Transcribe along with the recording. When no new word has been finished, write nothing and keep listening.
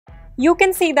You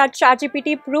can see that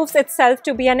ChatGPT proves itself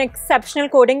to be an exceptional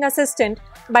coding assistant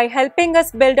by helping us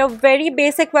build a very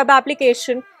basic web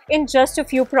application in just a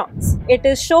few prompts. It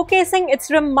is showcasing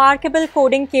its remarkable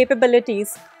coding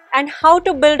capabilities and how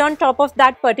to build on top of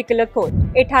that particular code.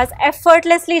 It has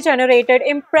effortlessly generated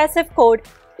impressive code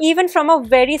even from a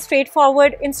very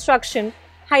straightforward instruction,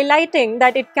 highlighting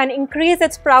that it can increase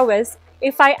its prowess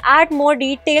if I add more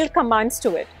detailed commands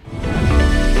to it.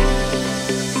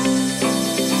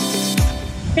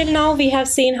 Till now, we have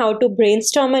seen how to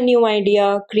brainstorm a new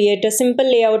idea, create a simple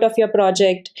layout of your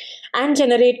project, and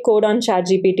generate code on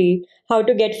ChatGPT, how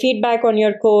to get feedback on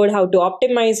your code, how to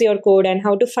optimize your code, and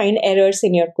how to find errors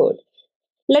in your code.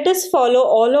 Let us follow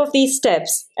all of these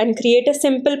steps and create a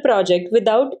simple project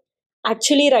without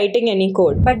actually writing any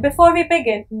code. But before we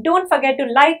begin, don't forget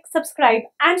to like, subscribe,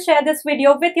 and share this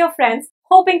video with your friends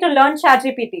hoping to learn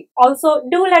ChatGPT. Also,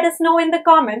 do let us know in the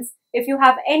comments if you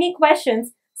have any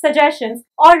questions, suggestions,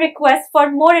 or requests for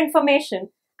more information,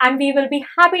 and we will be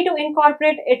happy to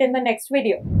incorporate it in the next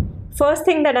video. First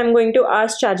thing that I'm going to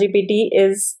ask ChatGPT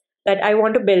is that I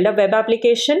want to build a web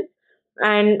application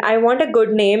and I want a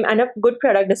good name and a good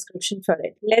product description for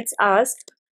it. Let's ask,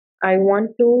 I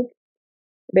want to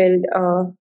build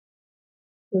a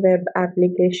web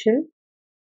application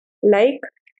like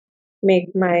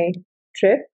Make My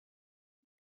Trip.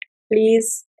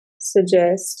 Please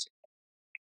suggest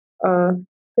a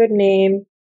good name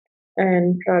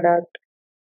and product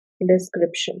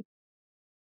description.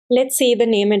 Let's see the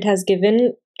name it has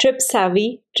given, Trip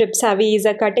Savvy. Trip Savvy is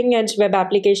a cutting-edge web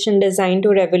application designed to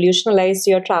revolutionize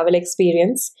your travel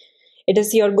experience. It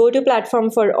is your go-to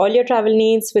platform for all your travel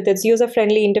needs with its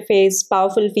user-friendly interface,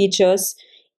 powerful features.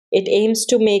 It aims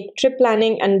to make trip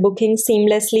planning and booking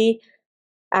seamlessly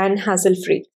and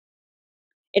hassle-free.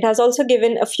 It has also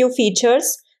given a few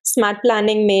features: smart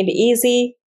planning made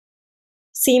easy,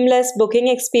 seamless booking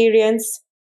experience,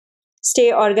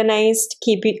 stay organized,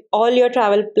 keep all your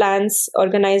travel plans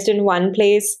organized in one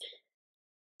place,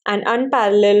 and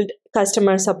unparalleled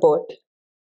customer support.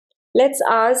 Let's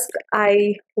ask,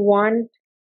 I want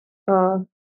a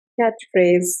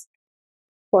catchphrase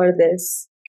for this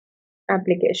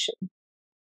application.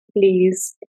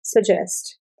 Please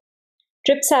suggest.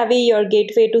 Trip Savvy, your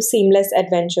gateway to seamless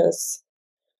adventures.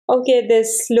 Okay,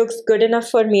 this looks good enough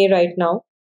for me right now.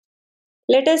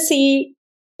 Let us see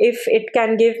if it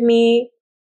can give me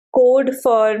code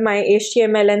for my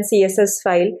HTML and CSS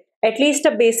file, at least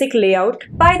a basic layout.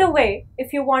 By the way,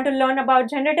 if you want to learn about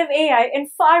generative AI in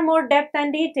far more depth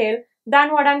and detail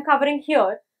than what I'm covering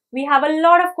here, we have a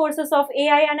lot of courses of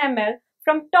AI and ML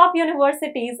from top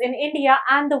universities in India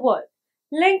and the world.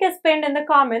 Link is pinned in the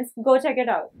comments, go check it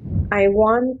out. I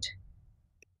want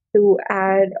to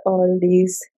add all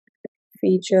these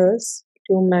features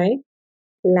to my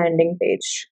landing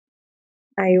page.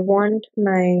 I want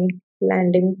my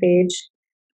landing page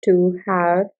to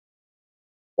have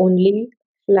only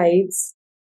flights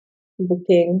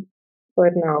booking for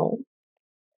now.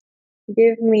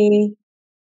 Give me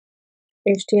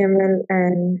HTML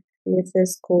and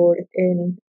CSS code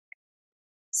in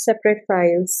separate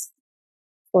files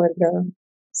for the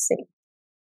same.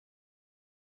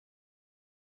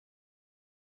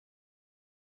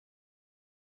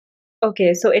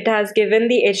 Okay, so it has given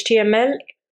the HTML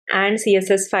and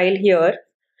CSS file here.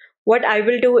 What I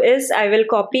will do is I will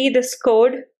copy this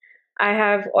code. I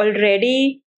have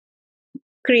already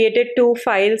created two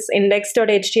files,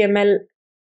 index.html.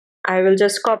 I will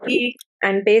just copy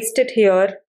and paste it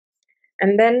here,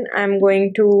 and then I'm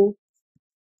going to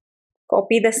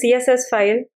copy the CSS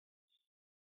file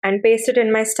and paste it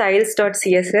in my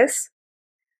styles.css.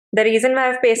 The reason why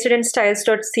I've pasted in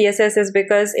styles.css is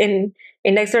because in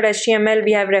index.html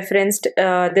we have referenced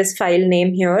this file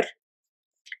name here.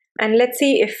 And let's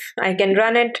see if I can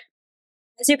run it.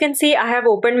 As you can see, I have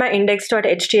opened my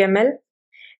index.html.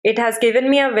 It has given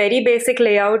me a very basic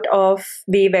layout of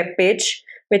the web page,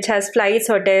 which has flights,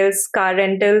 hotels, car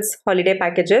rentals, holiday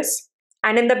packages.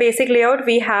 And in the basic layout,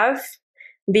 we have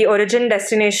the origin,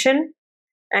 destination,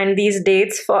 and these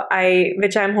dates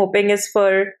which I'm hoping is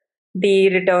for the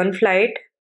return flight,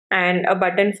 and a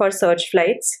button for search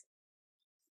flights.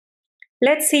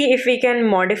 Let's see if we can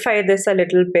modify this a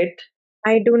little bit.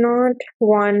 I do not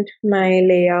want my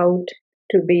layout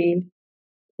to be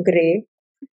gray.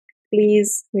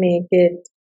 Please make it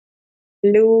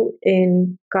blue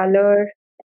in color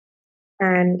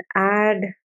and add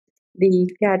the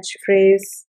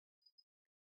catchphrase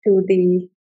to the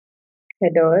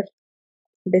header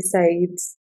beside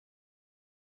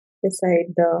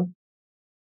the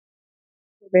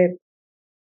web,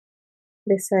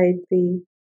 beside the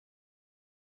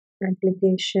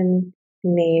application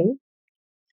name.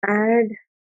 Add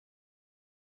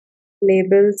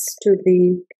labels to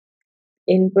the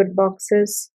input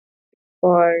boxes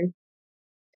for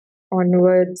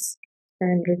onwards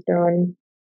and return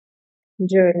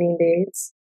journey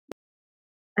dates,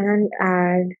 and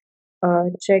add a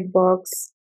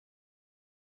checkbox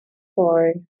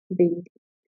for the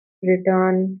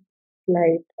return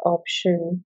flight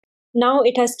option. Now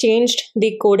it has changed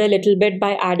the code a little bit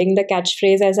by adding the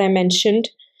catchphrase as I mentioned,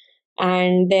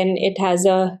 and then it has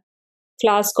a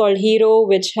class called hero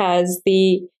which has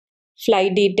the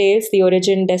flight details, the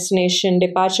origin, destination,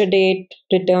 departure date,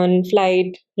 return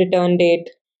flight, return date.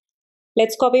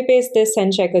 Let's copy paste this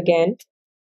and check again.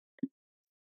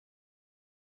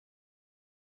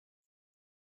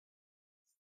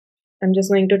 I'm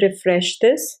just going to refresh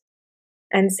this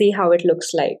and see how it looks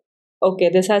like. Okay,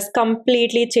 this has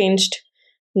completely changed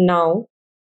now,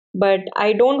 but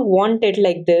I don't want it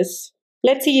like this.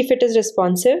 Let's see if it is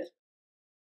responsive.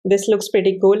 This looks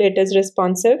pretty cool. It is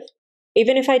responsive.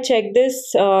 Even if I check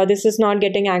this, this is not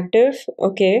getting active.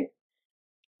 Okay,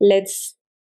 let's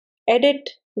edit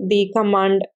the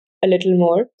command a little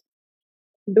more.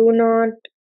 Do not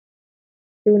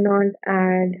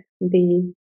add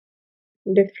the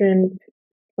different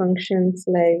functions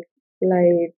like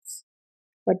flights,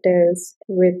 hotels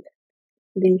with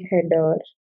the header.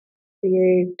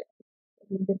 Create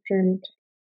different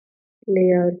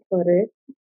layout for it.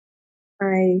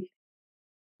 I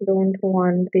don't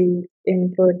want the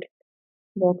input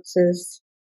boxes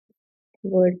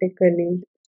vertically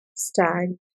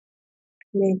stacked.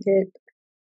 Make it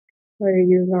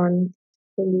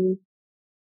horizontally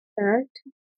stacked.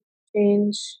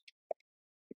 Change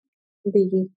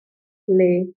the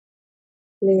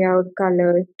layout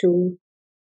color to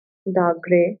dark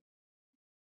gray.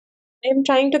 I'm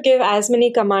trying to give as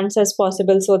many commands as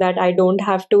possible so that I don't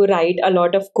have to write a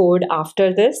lot of code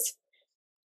after this.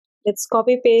 Let's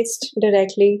copy paste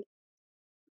directly.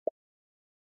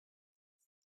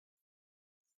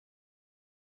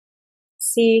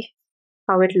 See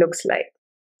how it looks like.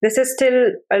 This is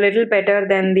still a little better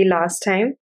than the last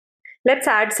time. Let's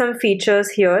add some features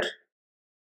here.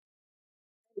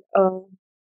 A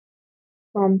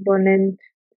component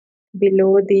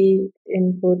below the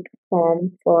input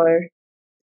form for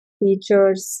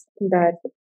features that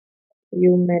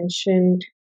you mentioned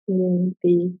in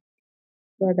the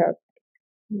product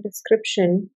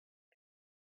description.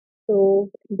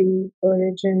 So the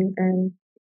origin and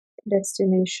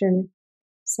destination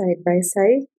side by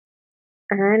side,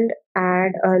 and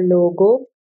add a logo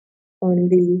on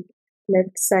the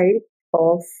left side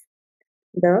of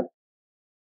the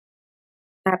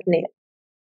app name.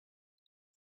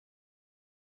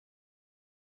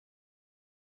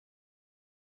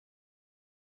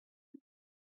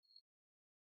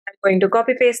 I'm going to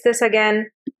copy paste this again.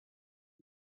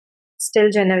 Still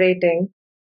generating.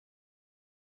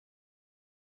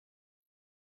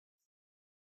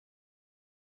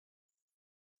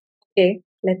 Okay,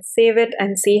 let's save it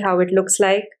and see how it looks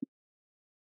like.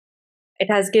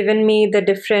 It has given me the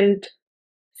different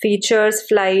features,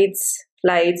 flights,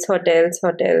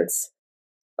 hotels.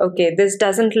 Okay, this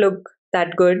doesn't look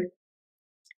that good.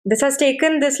 This has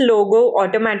taken this logo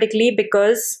automatically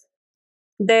because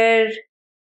there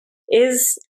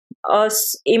is a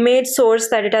image source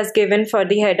that it has given for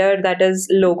the header, that is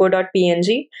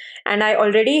logo.png, and I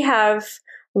already have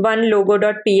one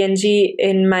logo.png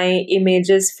in my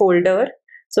images folder,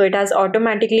 so it has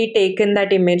automatically taken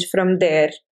that image from there.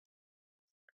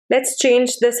 Let's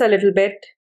change this a little bit.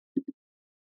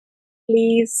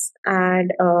 Please add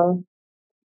a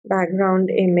background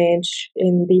image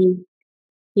in the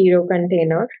hero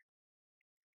container.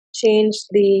 Change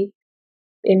the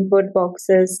input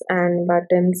boxes and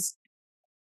button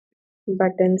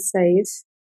size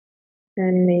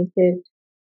and make it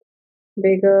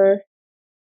bigger.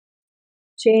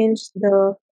 Change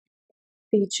the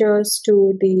features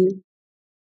to the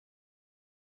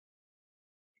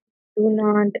do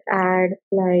not add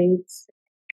flights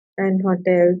and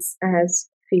hotels as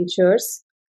features.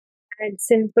 Add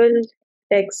simple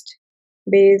text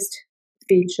based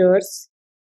features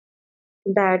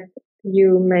that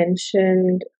you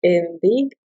mentioned in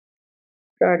the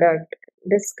product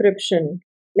description.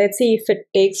 Let's see if it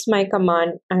takes my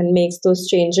command and makes those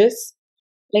changes.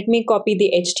 Let me copy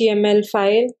the HTML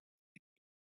file,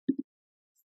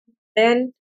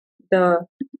 then the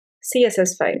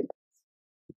CSS file.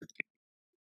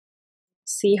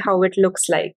 See how it looks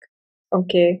like.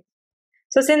 Okay.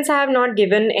 So since I have not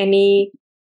given any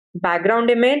background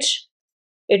image,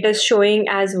 it is showing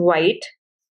as white.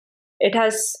 It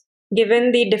has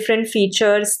given the different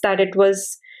features that it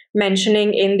was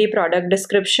mentioning in the product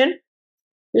description.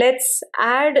 Let's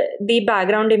add the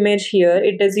background image here.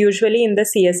 It is usually in the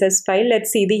CSS file.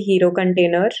 Let's see the hero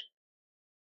container.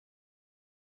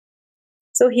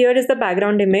 So here is the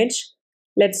background image.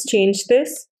 Let's change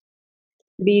this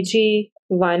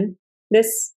BG1.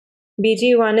 This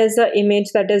BG1 is the image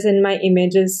that is in my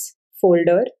images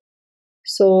folder.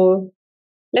 So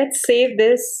let's save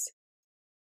this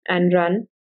and run.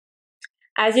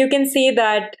 As you can see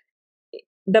that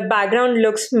the background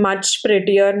looks much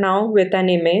prettier now with an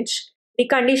image. The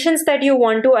conditions that you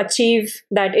want to achieve,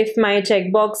 that if my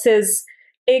checkbox is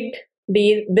ticked,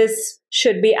 this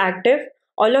should be active.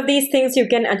 All of these things you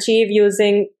can achieve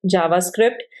using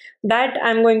JavaScript. That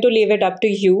I'm going to leave it up to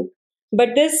you. But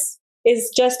this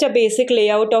is just a basic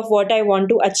layout of what I want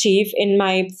to achieve in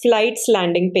my flights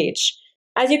landing page.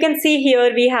 As you can see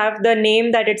here, we have the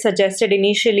name that it suggested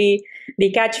initially,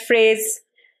 the catchphrase,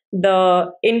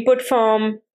 the input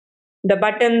form, the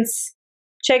buttons,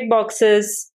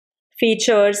 checkboxes,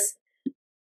 features,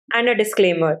 and a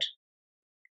disclaimer.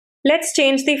 Let's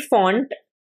change the font.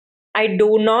 I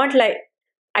do not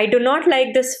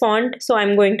like this font, so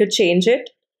I'm going to change it.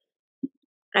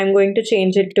 I'm going to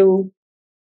change it to,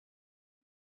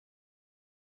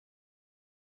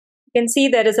 you can see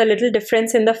there is a little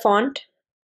difference in the font.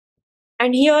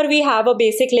 And here we have a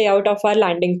basic layout of our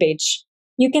landing page.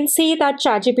 You can see that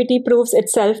ChatGPT proves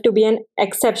itself to be an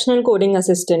exceptional coding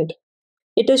assistant.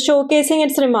 It is showcasing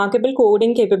its remarkable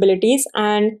coding capabilities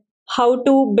and how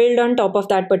to build on top of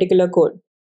that particular code.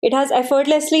 It has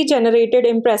effortlessly generated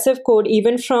impressive code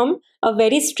even from a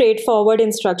very straightforward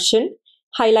instruction,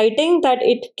 highlighting that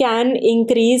it can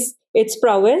increase its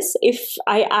prowess if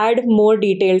I add more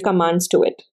detailed commands to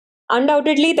it.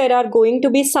 Undoubtedly, there are going to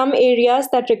be some areas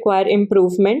that require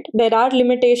improvement. There are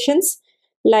limitations,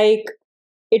 like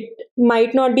it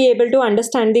might not be able to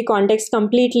understand the context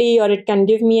completely, or it can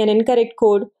give me an incorrect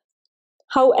code.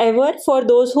 However, for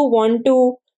those who want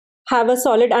to have a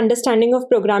solid understanding of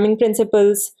programming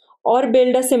principles, or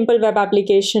build a simple web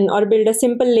application, or build a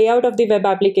simple layout of the web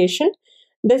application,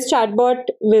 this chatbot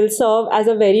will serve as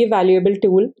a very valuable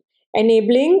tool,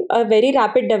 enabling a very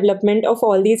rapid development of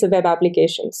all these web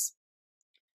applications.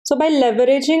 So, by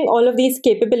leveraging all of these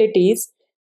capabilities,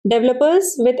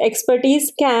 developers with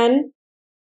expertise can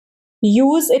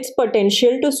use its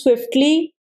potential to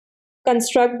swiftly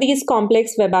construct these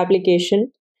complex web applications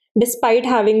despite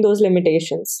having those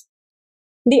limitations.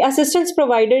 The assistance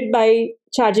provided by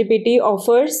ChatGPT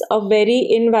offers a very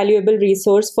invaluable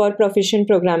resource for proficient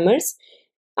programmers,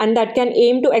 and that can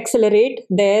aim to accelerate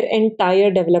their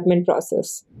entire development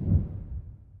process.